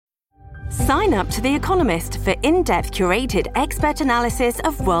Sign up to The Economist for in-depth curated expert analysis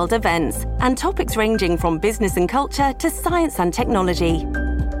of world events and topics ranging from business and culture to science and technology.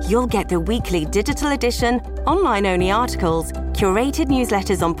 You'll get the weekly digital edition, online-only articles, curated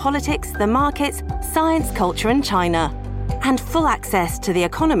newsletters on politics, the markets, science, culture, and China, and full access to The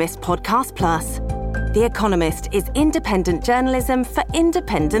Economist Podcast Plus. The Economist is independent journalism for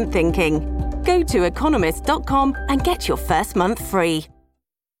independent thinking. Go to economist.com and get your first month free.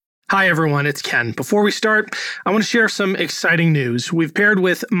 Hi, everyone. It's Ken. Before we start, I want to share some exciting news. We've paired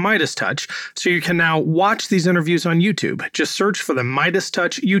with Midas Touch, so you can now watch these interviews on YouTube. Just search for the Midas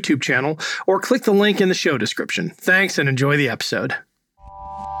Touch YouTube channel or click the link in the show description. Thanks and enjoy the episode.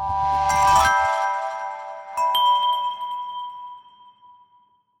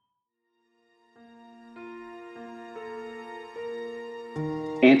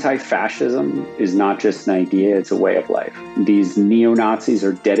 Anti-fascism is not just an idea, it's a way of life. These neo-Nazis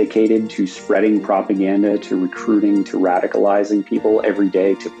are dedicated to spreading propaganda, to recruiting, to radicalizing people every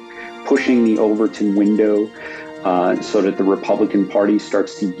day, to pushing the Overton window so that the Republican Party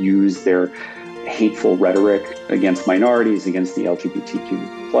starts to use their hateful rhetoric against minorities, against the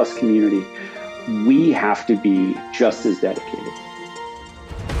LGBTQ plus community. We have to be just as dedicated.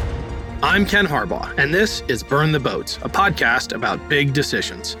 I'm Ken Harbaugh, and this is Burn the Boats, a podcast about big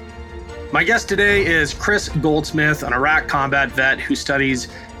decisions. My guest today is Kris Goldsmith, an Iraq combat vet who studies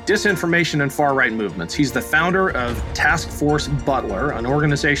disinformation and far-right movements. He's the founder of Task Force Butler, an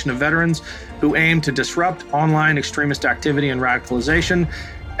organization of veterans who aim to disrupt online extremist activity and radicalization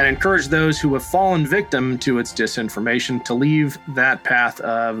and encourage those who have fallen victim to its disinformation to leave that path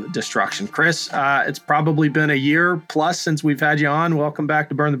of destruction. Kris, it's probably been a year plus since we've had you on. Welcome back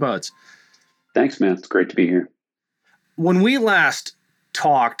to Burn the Boats. Thanks, man. It's great to be here. When we last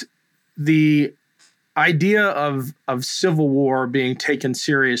talked, the idea of civil war being taken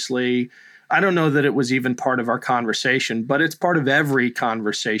seriously, I don't know that it was even part of our conversation, but it's part of every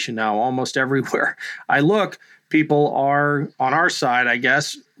conversation now. Almost everywhere I look, people are, on our side, I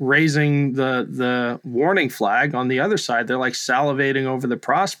guess, raising the warning flag. On the other side, they're like salivating over the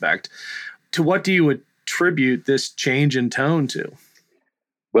prospect. To what do you attribute this change in tone to?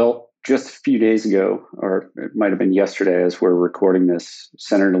 Well, just a few days ago, or it might have been yesterday as we're recording this,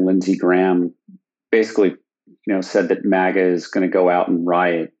 Senator Lindsey Graham basically, said that MAGA is going to go out and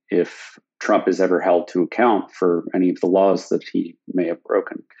riot if Trump is ever held to account for any of the laws that he may have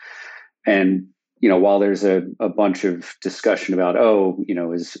broken. And, while there's a bunch of discussion about,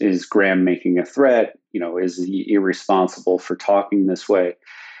 is Graham making a threat? Is he irresponsible for talking this way?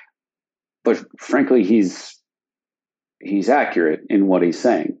 But frankly, he's accurate in what he's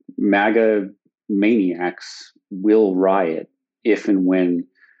saying. MAGA maniacs will riot if and when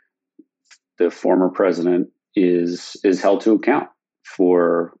the former president is held to account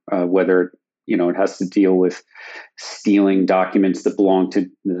for whether it has to deal with stealing documents that belong to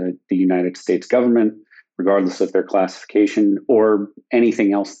the United States government, regardless of their classification, or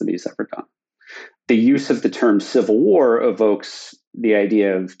anything else that he's ever done. The use of the term civil war evokes the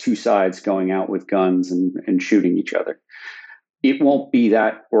idea of two sides going out with guns and shooting each other. It won't be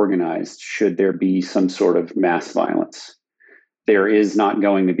that organized should there be some sort of mass violence. There is not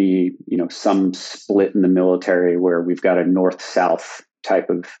going to be, some split in the military where we've got a north-south type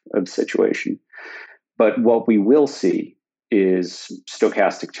of situation. But what we will see is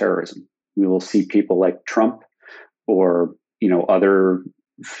stochastic terrorism. We will see people like Trump or, other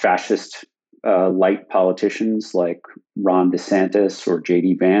fascist light politicians like Ron DeSantis or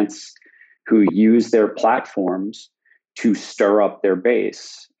J.D. Vance, who use their platforms to stir up their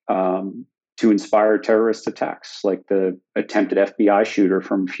base, to inspire terrorist attacks, like the attempted FBI shooter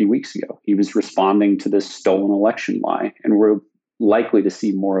from a few weeks ago. He was responding to this stolen election lie, and we're likely to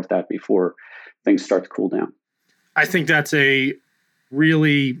see more of that before things start to cool down. I think that's a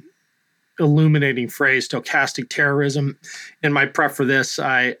really illuminating phrase, stochastic terrorism. In my prep for this,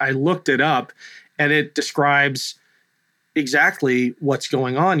 I looked it up, and it describes exactly what's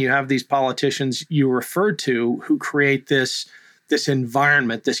going on. You have these politicians you referred to who create this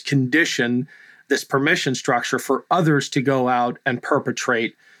environment, this condition, this permission structure for others to go out and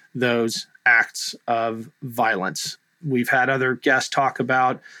perpetrate those acts of violence. We've had other guests talk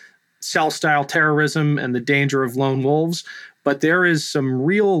about cell-style terrorism and the danger of lone wolves, but there is some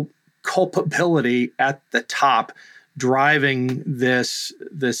real culpability at the top driving this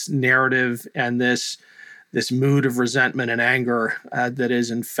narrative and this mood of resentment and anger that is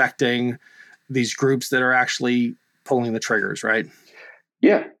infecting these groups that are actually pulling the triggers, right?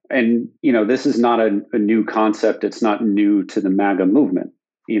 Yeah. And, this is not a new concept. It's not new to the MAGA movement.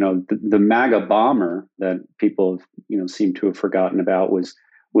 The MAGA bomber that people, seem to have forgotten about was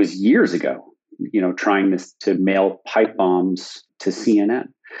was years ago, trying to mail pipe bombs to CNN.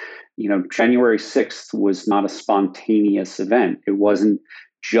 January 6th was not a spontaneous event. It wasn't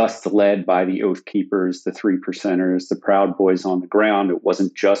just led by the Oath Keepers, the Three Percenters, the Proud Boys on the ground. It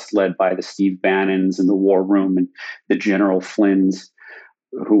wasn't just led by the Steve Bannons in the War Room and the General Flynns,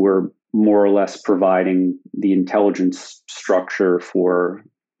 who were more or less providing the intelligence structure for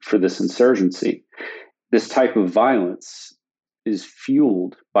this insurgency. This type of violence is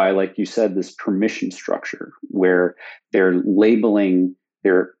fueled by, like you said, this permission structure where they're labeling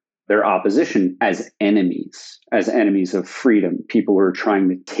their opposition as enemies of freedom, people who are trying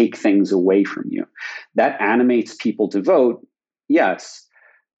to take things away from you. That animates people to vote, yes,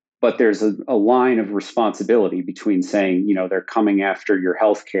 but there's a line of responsibility between saying, they're coming after your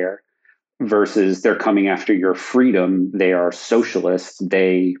health care versus they're coming after your freedom. They are socialists.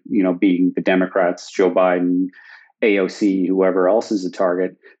 They, being the Democrats, Joe Biden, AOC, whoever else is a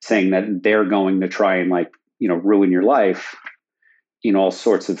target, saying that they're going to try and ruin your life in all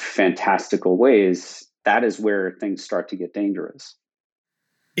sorts of fantastical ways. That is where things start to get dangerous.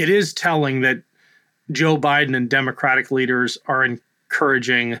 It is telling that Joe Biden and Democratic leaders are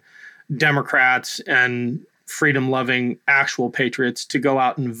encouraging Democrats and freedom-loving actual patriots to go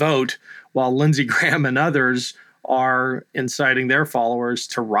out and vote, while Lindsey Graham and others are inciting their followers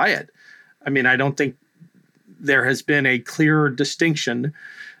to riot. I mean, I don't think there has been a clear distinction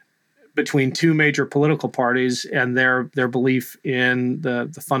between two major political parties and their belief in the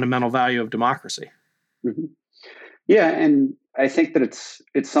fundamental value of democracy. Mm-hmm. Yeah, and I think that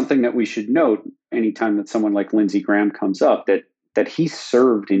it's something that we should note anytime that someone like Lindsey Graham comes up, that he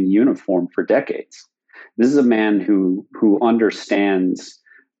served in uniform for decades. This is a man who understands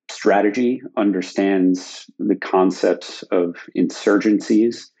strategy, understands the concepts of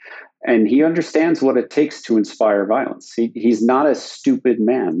insurgencies, and he understands what it takes to inspire violence. He's not a stupid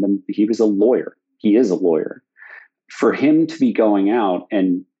man. He was a lawyer. He is a lawyer. For him to be going out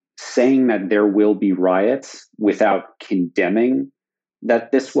and saying that there will be riots without condemning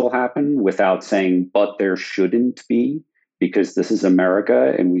that this will happen, without saying, but there shouldn't be, because this is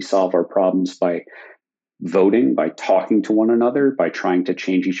America and we solve our problems by voting, by talking to one another, by trying to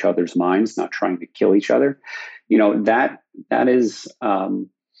change each other's minds, not trying to kill each other. That is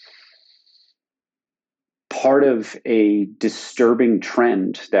part of a disturbing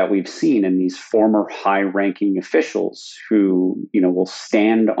trend that we've seen in these former high-ranking officials who, will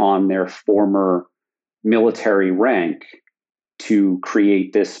stand on their former military rank to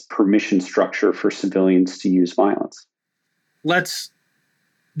create this permission structure for civilians to use violence. Let's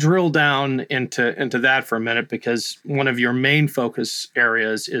drill down into that for a minute, because one of your main focus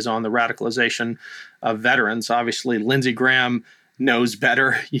areas is on the radicalization of veterans. Obviously, Lindsey Graham knows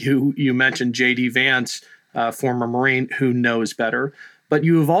better. You mentioned J.D. Vance, former Marine, who knows better. But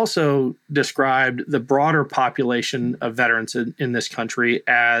you have also described the broader population of veterans in this country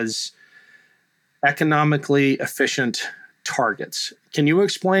as economically efficient targets. Can you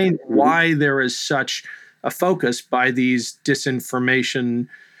explain why there is such a focus by these disinformation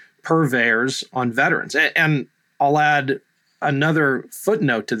purveyors on veterans? And I'll add another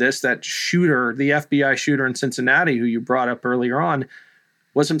footnote to this, that shooter, the FBI shooter in Cincinnati, who you brought up earlier on,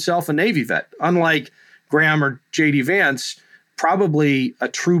 was himself a Navy vet. Unlike Graham or J.D. Vance, probably a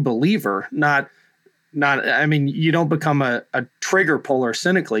true believer, I mean, you don't become a trigger puller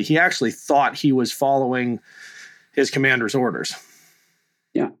cynically. He actually thought he was following his commander's orders.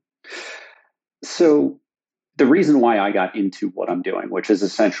 Yeah. So the reason why I got into what I'm doing, which is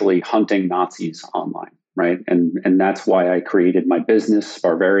essentially hunting Nazis online, right? And that's why I created my business,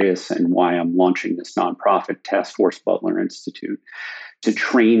 Sparvarius, and why I'm launching this nonprofit Task Force Butler Institute, to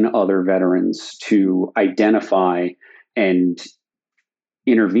train other veterans to identify and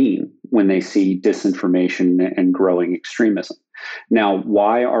intervene when they see disinformation and growing extremism. Now,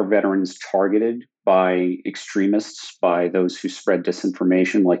 why are veterans targeted by extremists, by those who spread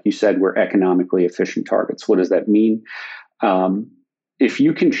disinformation? Like you said, we're economically efficient targets. What does that mean? If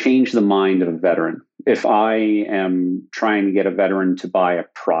you can change the mind of a veteran, if I am trying to get a veteran to buy a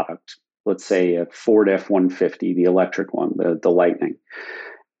product, let's say a Ford F-150, the electric one, the Lightning,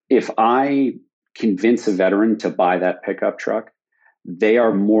 if I convince a veteran to buy that pickup truck, they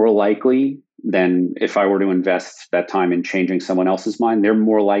are more likely than if I were to invest that time in changing someone else's mind. They're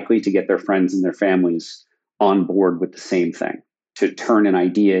more likely to get their friends and their families on board with the same thing, to turn an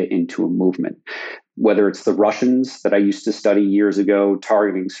idea into a movement. Whether it's the Russians that I used to study years ago,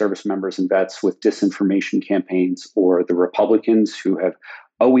 targeting service members and vets with disinformation campaigns, or the Republicans who have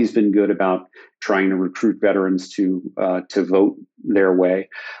always been good about trying to recruit veterans to vote their way,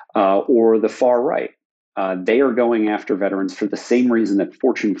 or the far right, they are going after veterans for the same reason that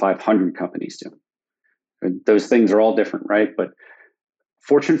Fortune 500 companies do. Those things are all different, right? But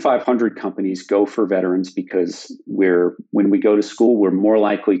Fortune 500 companies go for veterans because when we go to school, we're more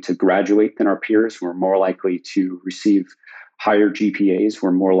likely to graduate than our peers. We're more likely to receive higher GPAs.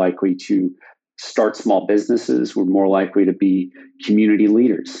 We're more likely to start small businesses. We're more likely to be community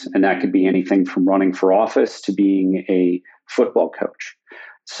leaders. And that could be anything from running for office to being a football coach.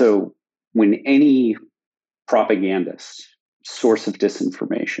 So when any propagandist, source of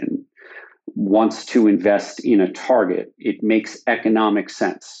disinformation, wants to invest in a target, it makes economic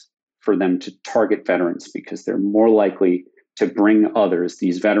sense for them to target veterans because they're more likely to bring others.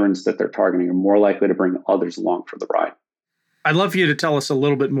 These veterans that they're targeting are more likely to bring others along for the ride. I'd love for you to tell us a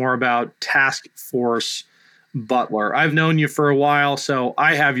little bit more about Task Force Butler. I've known you for a while, so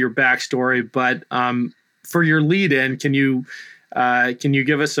I have your backstory, but for your lead-in, can you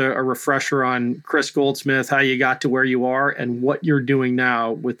give us a refresher on Kris Goldsmith, how you got to where you are, and what you're doing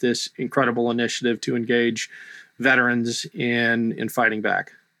now with this incredible initiative to engage veterans in fighting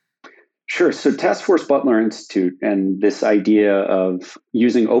back? Sure. So Task Force Butler Institute and this idea of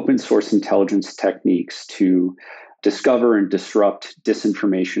using open source intelligence techniques to discover and disrupt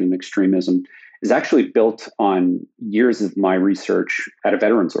disinformation and extremism is actually built on years of my research at a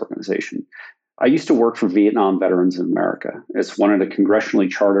veterans organization. I used to work for Vietnam Veterans of America. It's one of the congressionally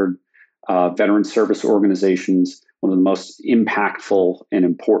chartered veteran service organizations, one of the most impactful and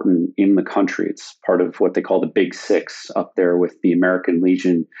important in the country. It's part of what they call the Big Six up there with the American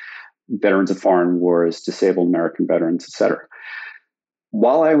Legion, Veterans of Foreign Wars, Disabled American Veterans, et cetera.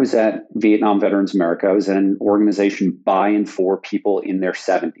 While I was at Vietnam Veterans America, I was in an organization by and for people in their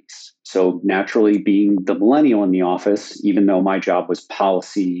 70s. So naturally, being the millennial in the office, even though my job was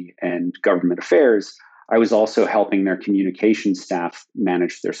policy and government affairs, I was also helping their communications staff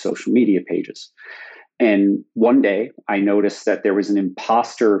manage their social media pages. And one day, I noticed that there was an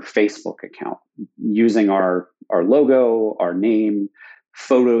imposter Facebook account using our logo, our name,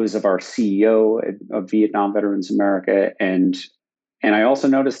 photos of our CEO of Vietnam Veterans America, and I also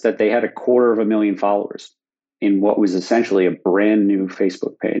noticed that they had 250,000 followers in what was essentially a brand new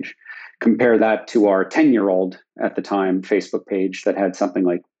Facebook page. Compare that to our 10-year-old at the time Facebook page that had something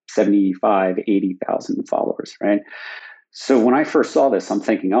like 75, 80,000 followers, right? So when I first saw this, I'm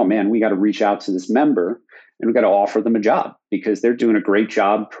thinking, oh man, we got to reach out to this member and we got to offer them a job because they're doing a great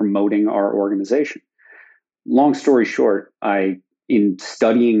job promoting our organization. Long story short, in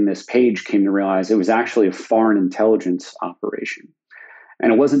studying this page, came to realize it was actually a foreign intelligence operation.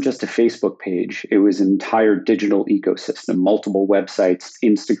 And it wasn't just a Facebook page. It was an entire digital ecosystem, multiple websites,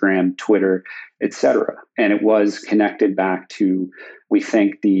 Instagram, Twitter, et cetera. And it was connected back to, we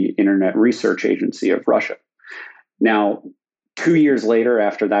think, the Internet Research Agency of Russia. Now, 2 years later,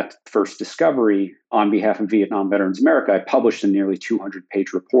 after that first discovery, on behalf of Vietnam Veterans America, I published a nearly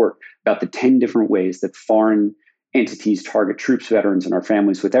 200-page report about the 10 different ways that foreign entities target troops, veterans, and our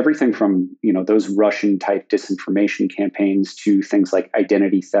families with everything from, those Russian-type disinformation campaigns to things like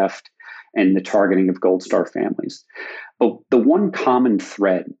identity theft and the targeting of Gold Star families. But the one common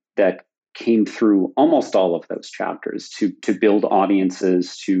thread that came through almost all of those chapters to build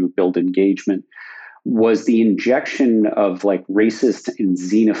audiences, to build engagement, was the injection of racist and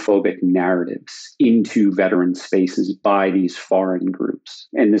xenophobic narratives into veteran spaces by these foreign groups.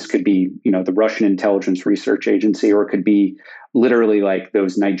 And this could be, the Russian Intelligence Research Agency, or it could be literally like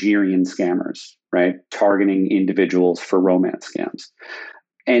those Nigerian scammers, right? Targeting individuals for romance scams.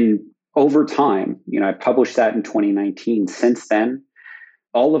 And over time, I published that in 2019. Since then,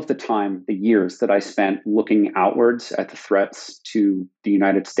 all of the time, the years that I spent looking outwards at the threats to the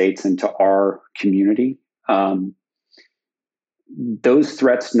United States and to our community, those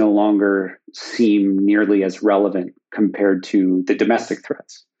threats no longer seem nearly as relevant compared to the domestic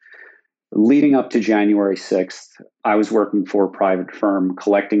threats. Leading up to January 6th, I was working for a private firm,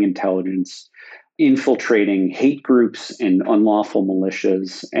 collecting intelligence, infiltrating hate groups and unlawful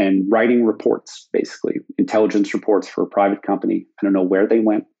militias, and writing reports, basically intelligence reports for a private company. I don't know where they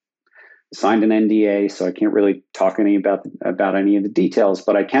went. Signed an NDA, so I can't really talk about any of the details,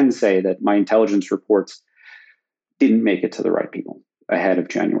 but I can say that my intelligence reports didn't make it to the right people ahead of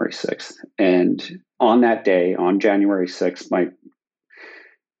January 6th. And on that day, on January 6th, my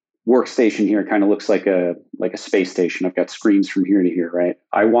workstation here kind of looks like a space station. I've got screens from here to here, right?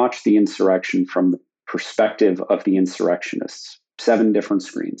 I watched the insurrection from the perspective of the insurrectionists. 7 different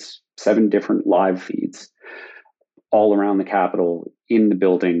screens, 7 different live feeds, all around the Capitol, in the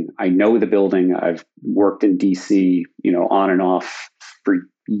building. I know the building. I've worked in DC, on and off for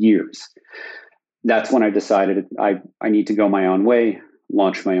years. That's when I decided I need to go my own way,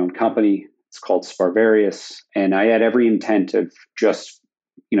 launch my own company. It's called Sparvarius. And I had every intent of just,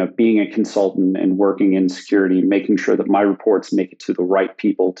 being a consultant and working in security, making sure that my reports make it to the right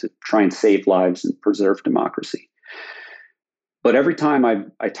people to try and save lives and preserve democracy. But every time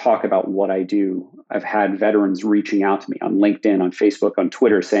I talk about what I do, I've had veterans reaching out to me on LinkedIn, on Facebook, on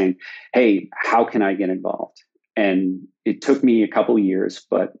Twitter saying, hey, how can I get involved? And it took me a couple of years,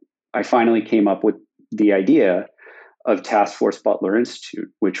 but I finally came up with the idea of Task Force Butler Institute,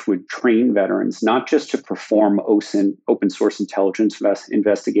 which would train veterans not just to perform open source intelligence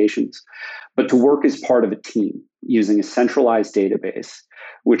investigations, but to work as part of a team using a centralized database,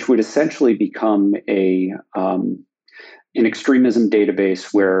 which would essentially become an extremism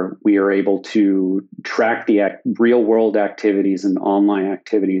database where we are able to track the real world activities and online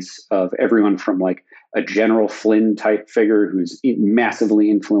activities of everyone from like a General Flynn type figure who's massively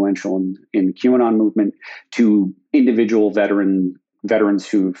influential in the QAnon movement to individual veterans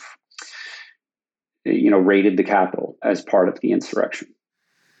who've raided the Capitol as part of the insurrection.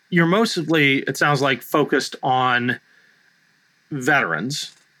 You're mostly, it sounds like, focused on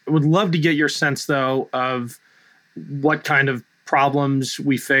veterans. I would love to get your sense, though, of what kind of problems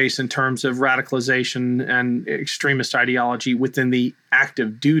we face in terms of radicalization and extremist ideology within the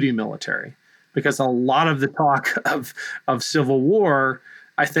active duty military. Because a lot of the talk of civil war,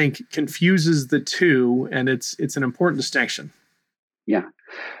 I think, confuses the two, and it's an important distinction. Yeah.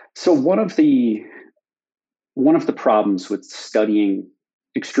 So one of the problems with studying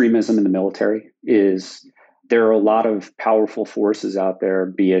extremism in the military is there are a lot of powerful forces out there,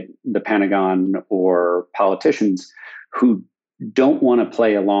 be it the Pentagon or politicians, who don't want to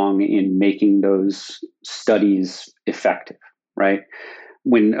play along in making those studies effective, right?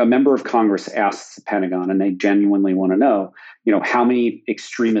 When a member of Congress asks the Pentagon, and they genuinely want to know, how many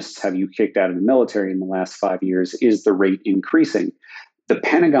extremists have you kicked out of the military in the last 5 years? Is the rate increasing? The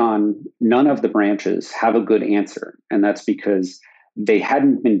Pentagon, none of the branches have a good answer. And that's because they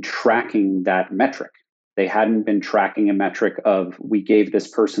hadn't been tracking that metric. They hadn't been tracking a metric of, we gave this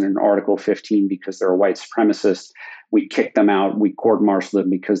person an Article 15 because they're a white supremacist. We kicked them out. We court-martialed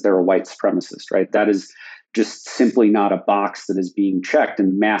them because they're a white supremacist, right? That is just simply not a box that is being checked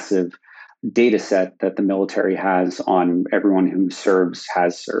in massive data set that the military has on everyone who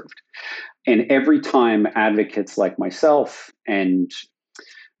has served. And every time advocates like myself and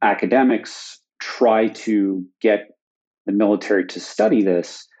academics try to get the military to study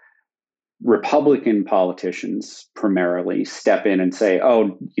this, Republican politicians primarily step in and say,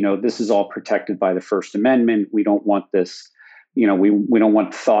 this is all protected by the First Amendment. We don't want this, we don't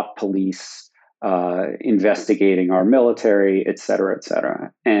want thought police investigating our military, et cetera, et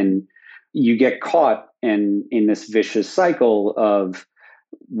cetera. And you get caught in this vicious cycle of,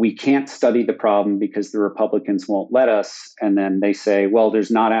 we can't study the problem because the Republicans won't let us. And then they say, well,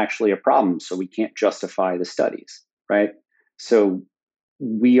 there's not actually a problem, so we can't justify the studies, right? So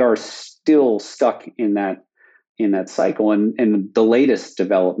we are still stuck in that cycle. And the latest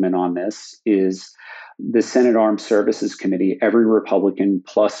development on this is the Senate Armed Services Committee, every Republican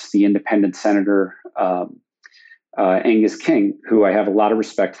plus the independent senator, Angus King, who I have a lot of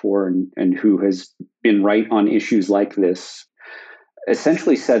respect for and who has been right on issues like this,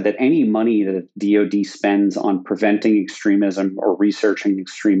 essentially said that any money that DoD spends on preventing extremism or researching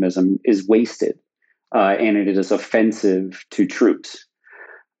extremism is wasted, and it is offensive to troops.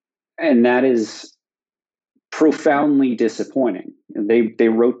 And that is profoundly disappointing. They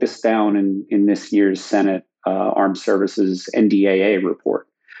wrote this down in this year's Senate Armed Services NDAA report.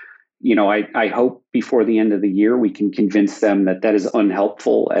 I hope before the end of the year we can convince them that is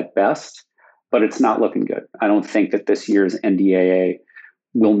unhelpful at best, but it's not looking good. I don't think that this year's NDAA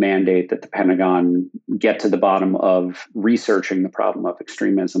will mandate that the Pentagon get to the bottom of researching the problem of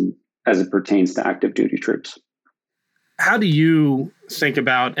extremism as it pertains to active duty troops. How do you think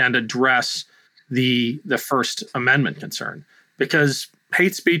about and address the First Amendment concern? Because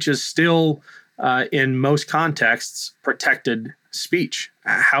hate speech is still, in most contexts, protected speech.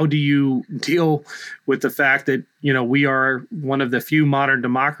 How do you deal with the fact that, we are one of the few modern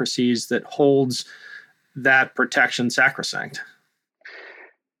democracies that holds that protection sacrosanct?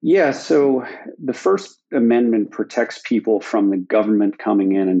 Yeah, so the First Amendment protects people from the government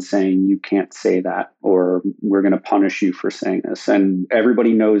coming in and saying, you can't say that, or we're going to punish you for saying this. And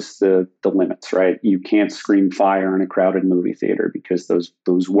everybody knows the limits, right? You can't scream fire in a crowded movie theater because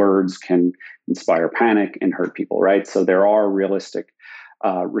those words can inspire panic and hurt people, right? So there are realistic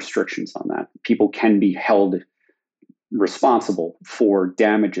restrictions on that. People can be held responsible for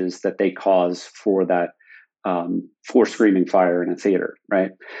damages that they cause for that, for screaming fire in a theater,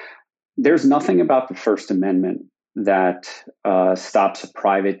 right? There's nothing about the First Amendment that stops a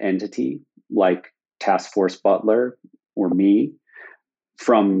private entity like Task Force Butler or me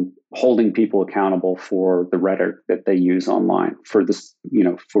from holding people accountable for the rhetoric that they use online, for this,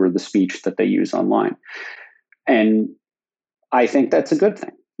 for the speech that they use online. And I think that's a good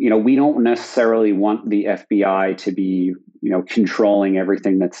thing. We don't necessarily want the FBI to be, controlling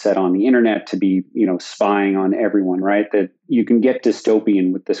everything that's said on the internet, to be, spying on everyone, right? That you can get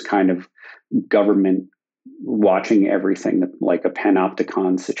dystopian with this kind of government watching everything, like a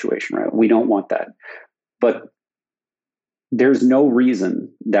panopticon situation, right? We don't want that. But there's no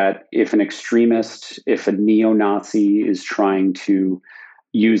reason that if an extremist, if a neo-Nazi is trying to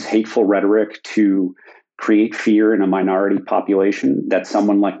use hateful rhetoric to create fear in a minority population, that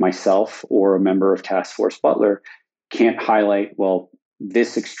someone like myself or a member of Task Force Butler can't highlight, well,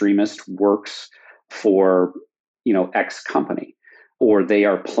 this extremist works for, X company, or they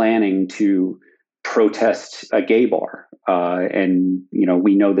are planning to protest a gay bar. And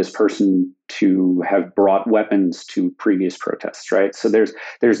we know this person to have brought weapons to previous protests, right? So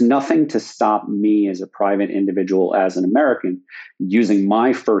there's nothing to stop me as a private individual, as an American, using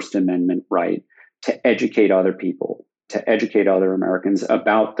my First Amendment right to educate other people, to educate other Americans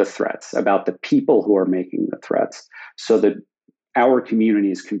about the threats, about the people who are making the threats, so that our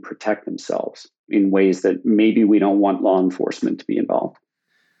communities can protect themselves in ways that maybe we don't want law enforcement to be involved.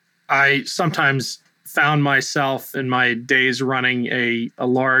 I sometimes found myself in my days running a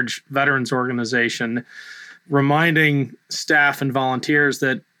large veterans organization reminding staff and volunteers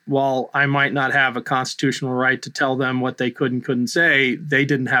that while I might not have a constitutional right to tell them what they could and couldn't say, they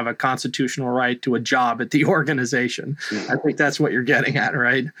didn't have a constitutional right to a job at the organization. I think that's what you're getting at,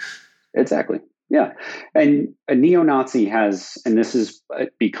 right? Exactly. Yeah. And a neo-Nazi has, and this is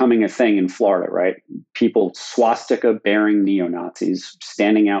becoming a thing in Florida, right? People swastika-bearing neo-Nazis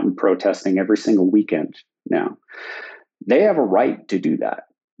standing out and protesting every single weekend now. They have a right to do that.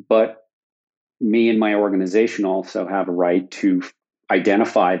 But me and my organization also have a right to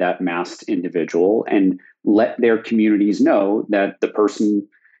identify that masked individual and let their communities know that the person,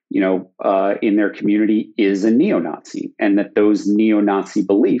 in their community is a neo-Nazi, and that those neo-Nazi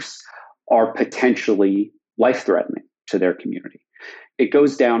beliefs are potentially life-threatening to their community. It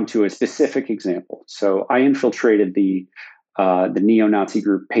goes down to a specific example. So I infiltrated the neo-Nazi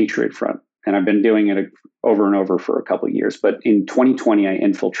group Patriot Front, and I've been doing it over and over for a couple of years. But in 2020, I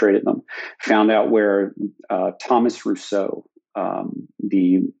infiltrated them, found out where Thomas Rousseau,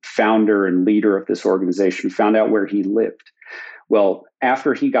 the founder and leader of this organization, found out where he lived. Well,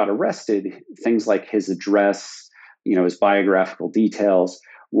 after he got arrested, things like his address, his biographical details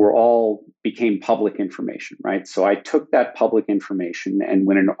became public information, right? So I took that public information, and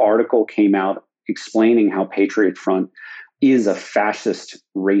when an article came out explaining how Patriot Front is a fascist,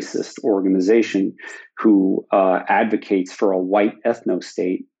 racist organization who advocates for a white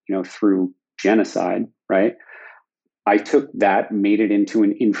ethno-state, through genocide, right? I took that, made it into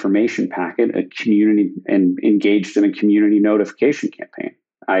an information packet, and engaged in a community notification campaign.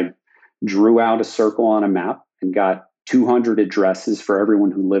 I drew out a circle on a map and got 200 addresses for everyone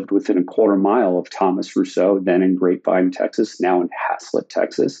who lived within a quarter mile of Thomas Rousseau, then in Grapevine, Texas, now in Haslett,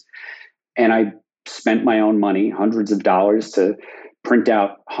 Texas. And I spent my own money, hundreds of dollars, to print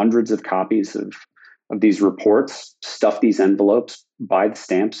out hundreds of copies of these reports, stuff these envelopes, buy the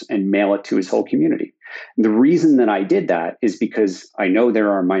stamps, and mail it to his whole community. The reason that I did that is because I know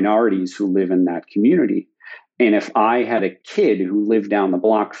there are minorities who live in that community. And if I had a kid who lived down the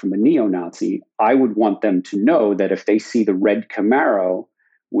block from a neo-Nazi, I would want them to know that if they see the red Camaro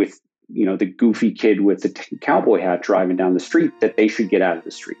with, the goofy kid with the cowboy hat driving down the street, that they should get out of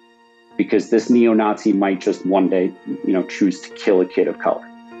the street, because this neo-Nazi might just one day, choose to kill a kid of color.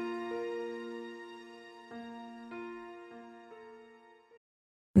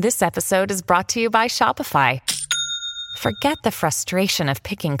 This episode is brought to you by Shopify. Forget the frustration of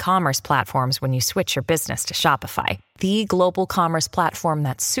picking commerce platforms when you switch your business to Shopify, the global commerce platform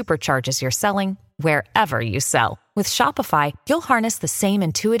that supercharges your selling wherever you sell. With Shopify, you'll harness the same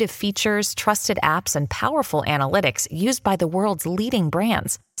intuitive features, trusted apps, and powerful analytics used by the world's leading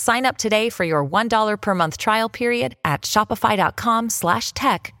brands. Sign up today for your $1 per month trial period at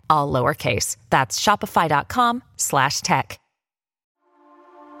shopify.com/tech, all lowercase. That's shopify.com/tech.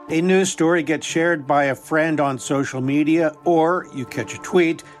 A news story gets shared by a friend on social media, or you catch a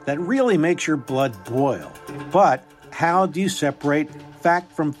tweet that really makes your blood boil. But how do you separate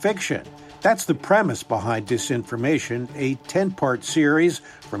fact from fiction? That's the premise behind Disinformation, a 10-part series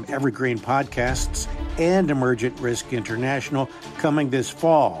from Evergreen Podcasts and Emergent Risk International, coming this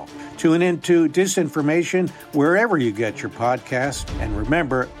fall. Tune into Disinformation wherever you get your podcasts. And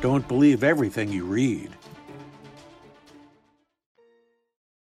remember, don't believe everything you read.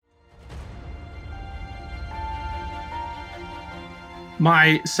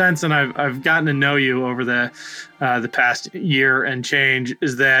 My sense, and I've gotten to know you over the past year and change,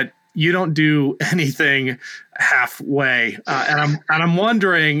 is that you don't do anything halfway, and I'm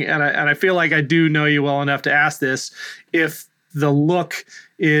wondering, and I feel like I do know you well enough to ask this, if the look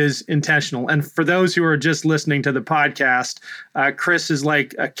is intentional. And for those who are just listening to the podcast, Kris is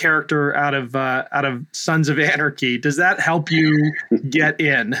like a character out of Sons of Anarchy. Does that help you get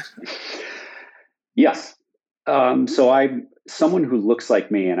in? Yes. So I'm someone who looks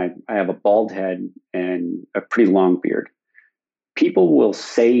like me, and I have a bald head and a pretty long beard. People will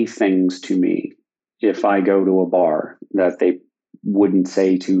say things to me if I go to a bar that they wouldn't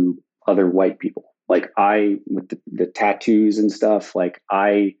say to other white people. Like with the tattoos and stuff, like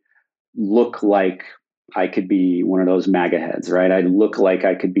I look like I could be one of those MAGA heads, right? I look like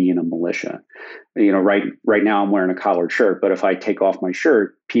I could be in a militia. Right now I'm wearing a collared shirt, but if I take off my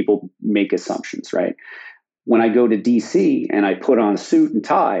shirt, people make assumptions, right? When I go to DC and I put on a suit and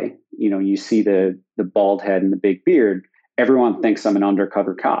tie, you see the bald head and the big beard, everyone thinks I'm an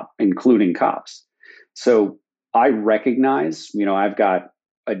undercover cop, including cops. So I recognize, I've got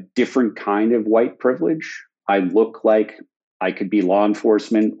a different kind of white privilege. I look like I could be law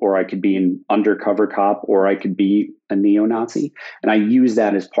enforcement, or I could be an undercover cop, or I could be a neo-Nazi. And I use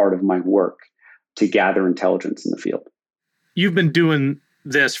that as part of my work to gather intelligence in the field. You've been doing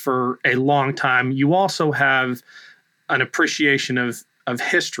this for a long time. You also have an appreciation of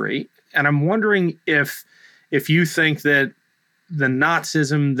history. And I'm wondering if you think that the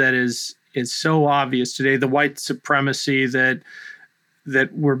Nazism that is so obvious today, the white supremacy that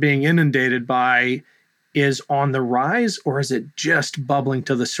we're being inundated by, is on the rise, or is it just bubbling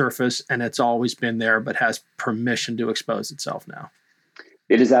to the surface and it's always been there but has permission to expose itself now?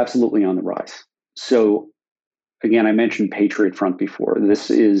 It is absolutely on the rise. So again, I mentioned Patriot Front before. This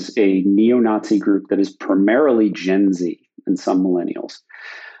is a neo-Nazi group that is primarily Gen Z and some millennials.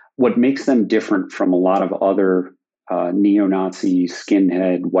 What makes them different from a lot of other neo-Nazi,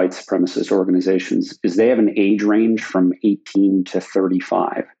 skinhead, white supremacist organizations is they have an age range from 18 to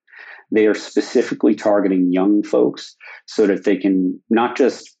 35. They are specifically targeting young folks so that they can not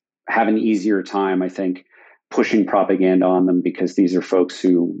just have an easier time, I think, pushing propaganda on them, because these are folks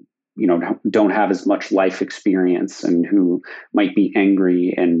who don't have as much life experience and who might be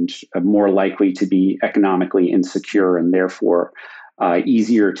angry and more likely to be economically insecure and therefore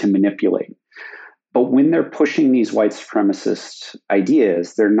easier to manipulate. But when they're pushing these white supremacist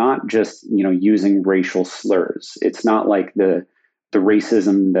ideas, they're not just, using racial slurs. It's not like the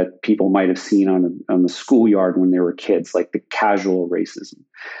racism that people might have seen on the schoolyard when they were kids, like the casual racism.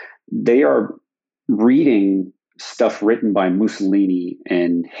 They are reading stuff written by Mussolini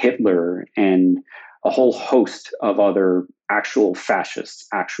and Hitler and a whole host of other actual fascists,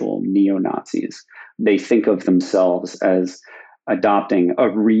 actual neo-Nazis. They think of themselves as adopting a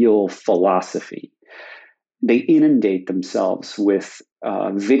real philosophy. They inundate themselves with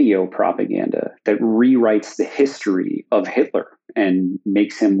video propaganda that rewrites the history of Hitler and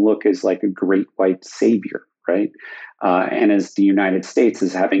makes him look as like a great white savior, right? And as the United States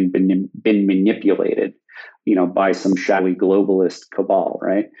as having been manipulated, by some shadowy globalist cabal,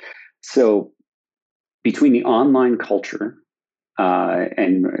 right? So between the online culture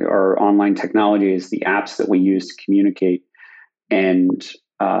and our online technologies, the apps that we use to communicate, and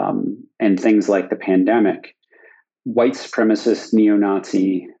things like the pandemic, white supremacist,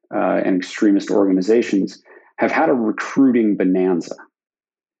 neo-Nazi, and extremist organizations have had a recruiting bonanza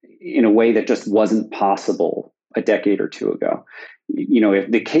in a way that just wasn't possible a decade or two ago.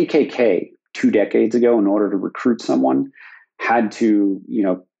 If the KKK 2 decades ago, in order to recruit someone, had to,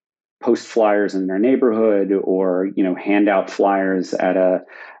 post flyers in their neighborhood or, hand out flyers at a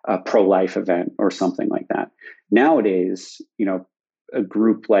pro-life event or something like that. Nowadays, a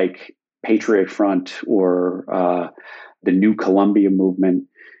group like Patriot Front or the New Columbia movement,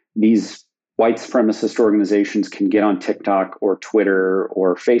 these white supremacist organizations can get on TikTok or Twitter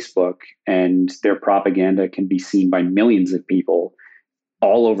or Facebook, and their propaganda can be seen by millions of people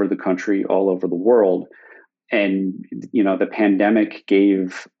all over the country, all over the world. And, the pandemic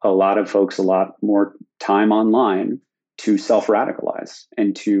gave a lot of folks a lot more time online to self-radicalize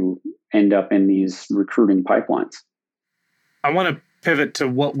and to end up in these recruiting pipelines. I want to pivot to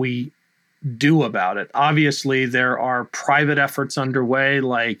what we do about it. Obviously, there are private efforts underway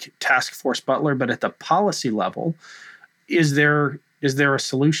like Task Force Butler, but at the policy level, is there a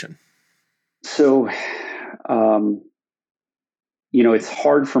solution? So, it's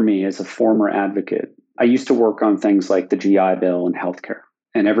hard for me as a former advocate. I used to work on things like the GI Bill and healthcare.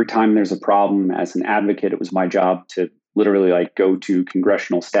 And every time there's a problem as an advocate, it was my job to literally go to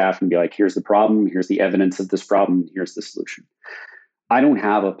congressional staff and be like, here's the problem, here's the evidence of this problem, here's the solution. I don't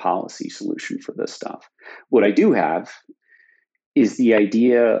have a policy solution for this stuff. What I do have is the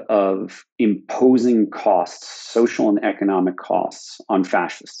idea of imposing costs, social and economic costs, on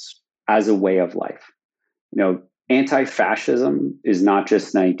fascists as a way of life. Anti-fascism is not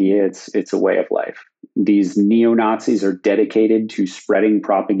just an idea, it's a way of life. These neo-Nazis are dedicated to spreading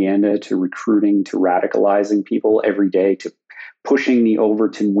propaganda, to recruiting, to radicalizing people every day, to pushing the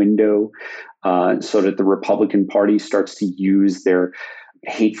Overton window so that the Republican Party starts to use their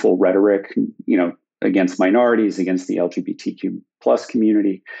hateful rhetoric, against minorities, against the LGBTQ plus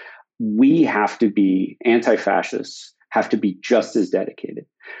community. We have to be anti-fascists, have to be just as dedicated.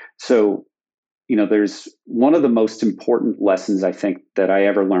 So, there's one of the most important lessons I think that I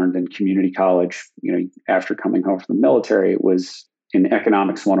ever learned in community college, after coming home from the military. It was in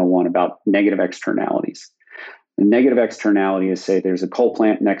Economics 101 about negative externalities. The negative externality is, say, there's a coal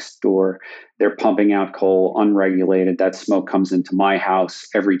plant next door. They're pumping out coal unregulated. That smoke comes into my house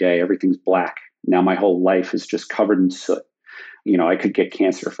every day. Everything's black. Now my whole life is just covered in soot. I could get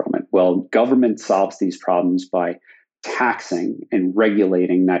cancer from it. Well, government solves these problems by taxing and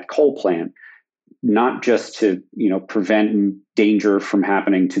regulating that coal plant, not just to, prevent danger from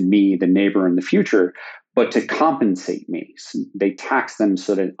happening to me, the neighbor, in the future, but to compensate me. So they tax them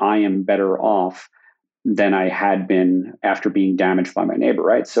so that I am better off than I had been after being damaged by my neighbor,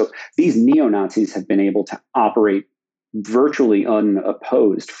 right? So these neo-Nazis have been able to operate virtually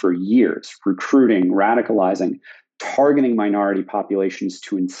unopposed for years, recruiting, radicalizing, targeting minority populations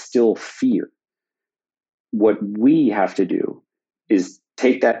to instill fear. What we have to do is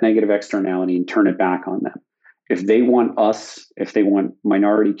take that negative externality and turn it back on them. If they want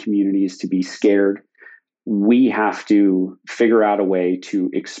minority communities to be scared, we have to figure out a way to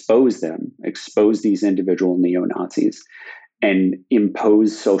expose these individual neo-Nazis, and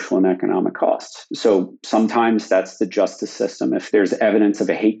impose social and economic costs. So sometimes that's the justice system. If there's evidence of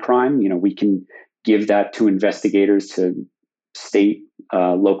a hate crime, we can give that to investigators, to state,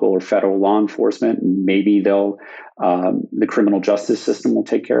 local, or federal law enforcement, and maybe the criminal justice system will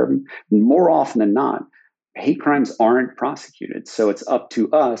take care of them. More often than not, hate crimes aren't prosecuted. So it's up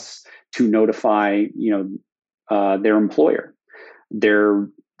to us to notify, their employer, their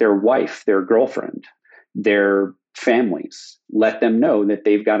wife, their girlfriend, their families. Let them know that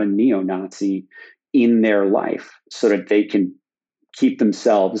they've got a neo-Nazi in their life so that they can keep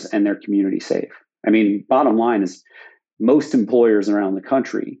themselves and their community safe. I mean, bottom line is, most employers around the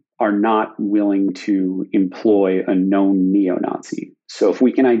country are not willing to employ a known neo-Nazi. So if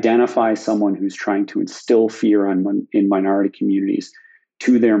we can identify someone who's trying to instill fear in minority communities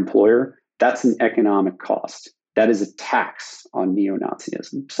to their employer, that's an economic cost. That is a tax on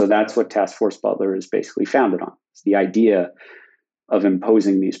neo-Nazism. So that's what Task Force Butler is basically founded on. It's the idea of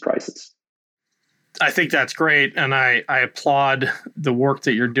imposing these prices. I think that's great, and I applaud the work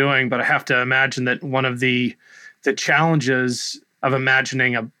that you're doing, but I have to imagine that one of the challenges of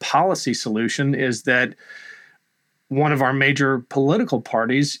imagining a policy solution is that one of our major political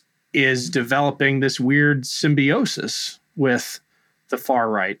parties is developing this weird symbiosis with the far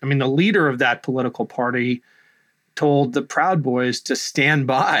right. I mean, the leader of that political party told the Proud Boys to stand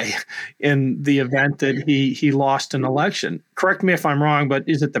by in the event that he lost an election. Correct me if I'm wrong, but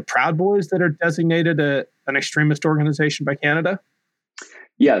is it the Proud Boys that are designated an extremist organization by Canada?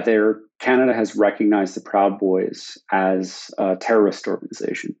 Yeah, Canada has recognized the Proud Boys as a terrorist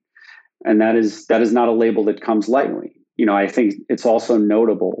organization. And that is not a label that comes lightly. I think it's also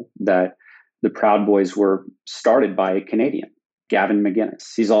notable that the Proud Boys were started by a Canadian, Gavin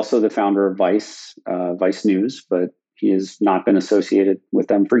McInnes. He's also the founder of Vice News, but he has not been associated with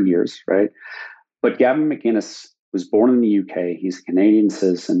them for years, right? But Gavin McInnes was born in the UK. He's a Canadian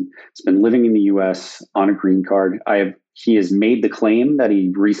citizen. He's been living in the US on a green card. He has made the claim that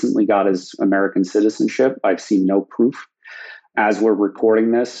he recently got his American citizenship. I've seen no proof. As we're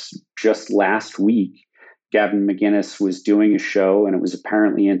recording this, just last week, Gavin McInnes was doing a show, and it was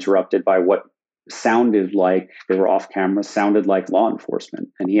apparently interrupted by what sounded like, they were off camera, sounded like law enforcement,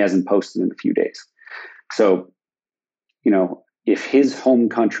 and he hasn't posted in a few days. So, if his home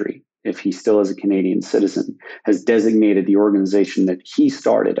country, if he still is a Canadian citizen, has designated the organization that he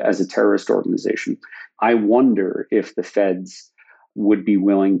started as a terrorist organization, I wonder if the feds would be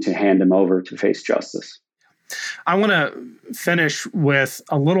willing to hand him over to face justice. I want to finish with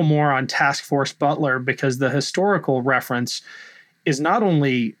a little more on Task Force Butler, because the historical reference is not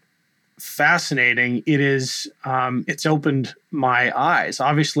only fascinating, it's opened my eyes.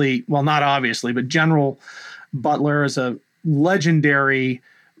 Obviously, well, not obviously, but General Butler is a legendary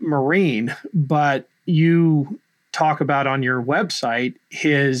Marine, but you talk about on your website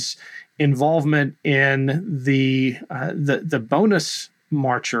his involvement in the bonus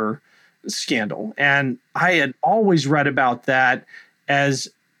marcher scandal. And I had always read about that as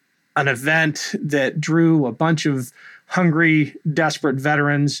an event that drew a bunch of hungry, desperate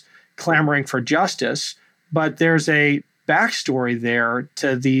veterans clamoring for justice. But there's a backstory there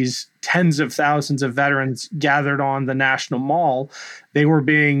to these tens of thousands of veterans gathered on the National Mall. They were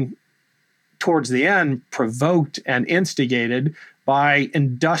being, towards the end, provoked and instigated by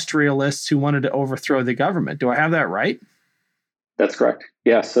industrialists who wanted to overthrow the government. Do I have that right? That's correct.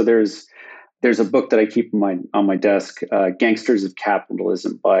 Yeah. So there's a book that I keep on my desk, Gangsters of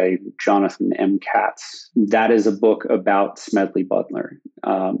Capitalism by Jonathan M. Katz. That is a book about Smedley Butler.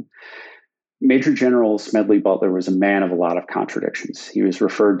 Major General Smedley Butler was a man of a lot of contradictions. He was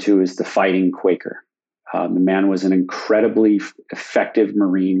referred to as the fighting Quaker. The man was an incredibly effective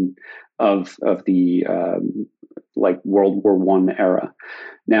Marine of the World War I era.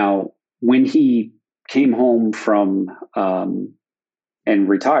 Now, when he came home from and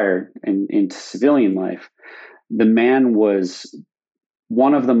retired into civilian life, the man was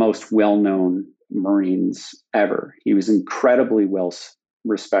one of the most well-known Marines ever. He was incredibly well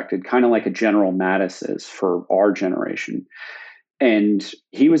respected, kind of like a General Mattis is for our generation. And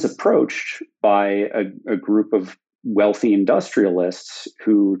he was approached by a group of wealthy industrialists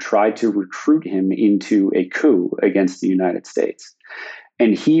who tried to recruit him into a coup against the United States.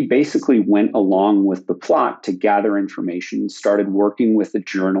 And he basically went along with the plot to gather information, started working with the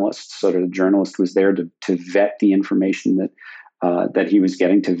journalist. So the journalist was there to vet the information that he was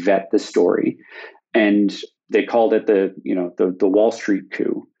getting, to vet the story. And they called it the Wall Street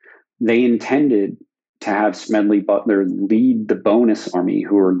coup. They intended to have Smedley Butler lead the bonus army,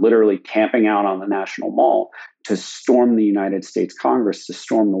 who were literally camping out on the National Mall, to storm the United States Congress, to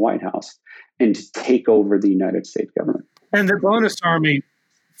storm the White House, and to take over the United States government. And the bonus army,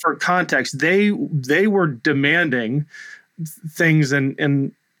 for context, they were demanding things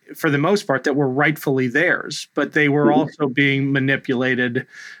and for the most part that were rightfully theirs, but they were also being manipulated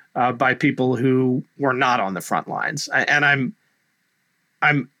by people who were not on the front lines. And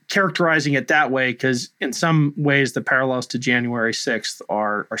I'm characterizing it that way because in some ways the parallels to January 6th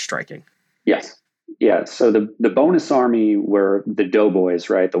are striking. Yes. Yeah. So the bonus army were the doughboys,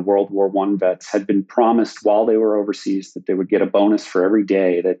 right? The World War I vets had been promised while they were overseas that they would get a bonus for every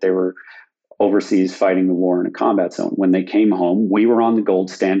day that they were overseas fighting the war in a combat zone. When they came home, we were on the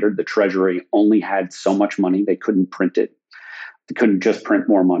gold standard. The Treasury only had so much money. They couldn't print it. They couldn't just print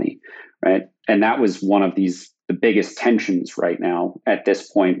more money, right? And that was one of the biggest tensions right now at this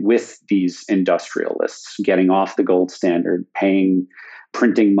point with these industrialists getting off the gold standard,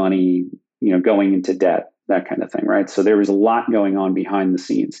 printing money, going into debt, that kind of thing, right? So there was a lot going on behind the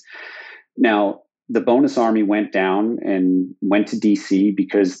scenes. Now, the bonus army went down and went to DC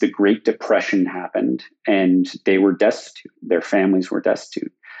because the Great Depression happened and they were destitute. Their families were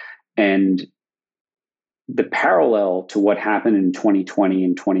destitute. And the parallel to what happened in 2020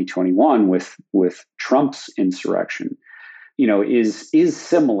 and 2021 with Trump's insurrection, is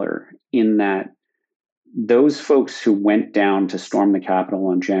similar in that those folks who went down to storm the Capitol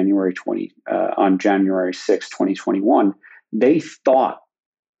on January 6, 2021, they thought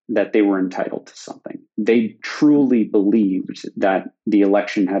that they were entitled to something. They truly believed that the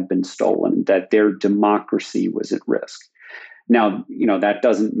election had been stolen, that their democracy was at risk. Now, that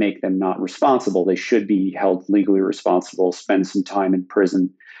doesn't make them not responsible. They should be held legally responsible, spend some time in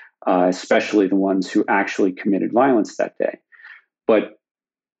prison, especially the ones who actually committed violence that day. But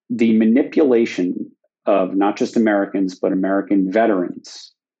the manipulation of not just Americans, but American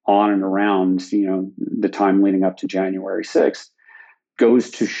veterans on and around, the time leading up to January 6th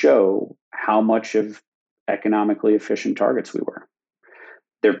goes to show how much of economically efficient targets we were.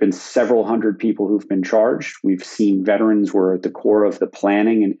 There have been several hundred people who've been charged. We've seen veterans were at the core of the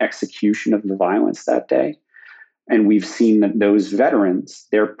planning and execution of the violence that day. And we've seen that those veterans,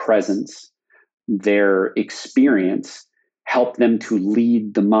 their presence, their experience, helped them to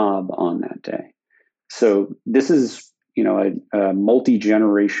lead the mob on that day. So this is, a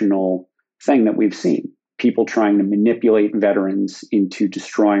multi-generational thing that we've seen. People trying to manipulate veterans into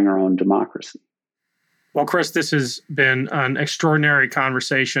destroying our own democracy. Well, Kris, this has been an extraordinary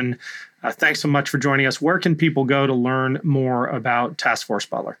conversation. Thanks so much for joining us. Where can people go to learn more about Task Force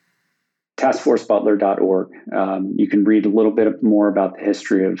Butler? TaskForceButler.org. You can read a little bit more about the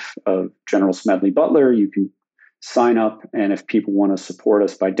history of General Smedley Butler. You can sign up, and if people want to support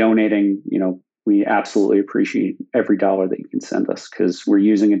us by donating, we absolutely appreciate every dollar that you can send us, because we're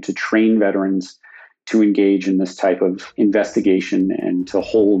using it to train veterans to engage in this type of investigation and to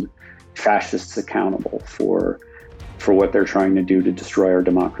hold fascists accountable for for what they're trying to do to destroy our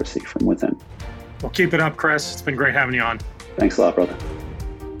democracy from within. Well, keep it up, Kris. It's been great having you on. Thanks a lot, brother.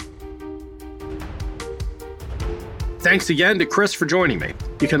 Thanks again to Kris for joining me.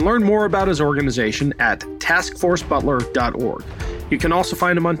 You can learn more about his organization at taskforcebutler.org. You can also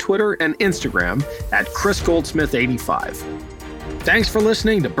find him on Twitter and Instagram at KrisGoldsmith85. Thanks for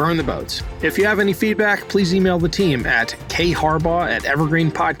listening to Burn the Boats. If you have any feedback, please email the team at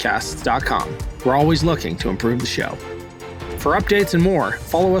kharbaugh@evergreenpodcasts.com. We're always looking to improve the show. For updates and more,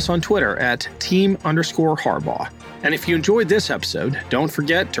 follow us on Twitter at team_Harbaugh. And if you enjoyed this episode, don't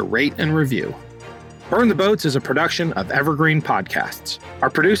forget to rate and review. Burn the Boats is a production of Evergreen Podcasts. Our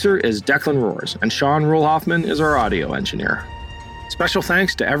producer is Declan Roars, and Sean Ruhl-Hoffman is our audio engineer. Special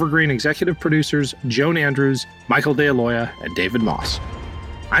thanks to Evergreen executive producers Joan Andrews, Michael DeAloia, and David Moss.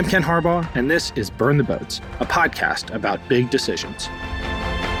 I'm Ken Harbaugh, and this is Burn the Boats, a podcast about big decisions.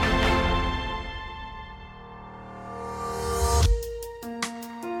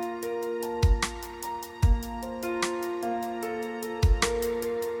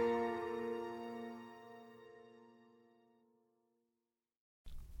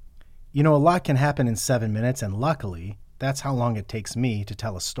 You know, a lot can happen in 7 minutes, and luckily, that's how long it takes me to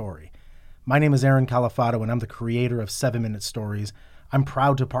tell a story. My name is Aaron Califato, and I'm the creator of 7-Minute Stories. I'm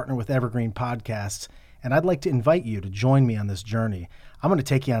proud to partner with Evergreen Podcasts, and I'd like to invite you to join me on this journey. I'm going to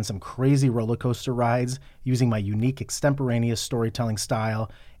take you on some crazy roller coaster rides using my unique extemporaneous storytelling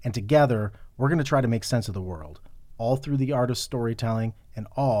style, and together, we're going to try to make sense of the world, all through the art of storytelling, and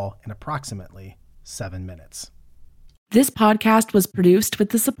all in approximately 7 minutes. This podcast was produced with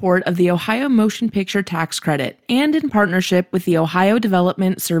the support of the Ohio Motion Picture Tax Credit and in partnership with the Ohio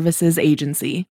Development Services Agency.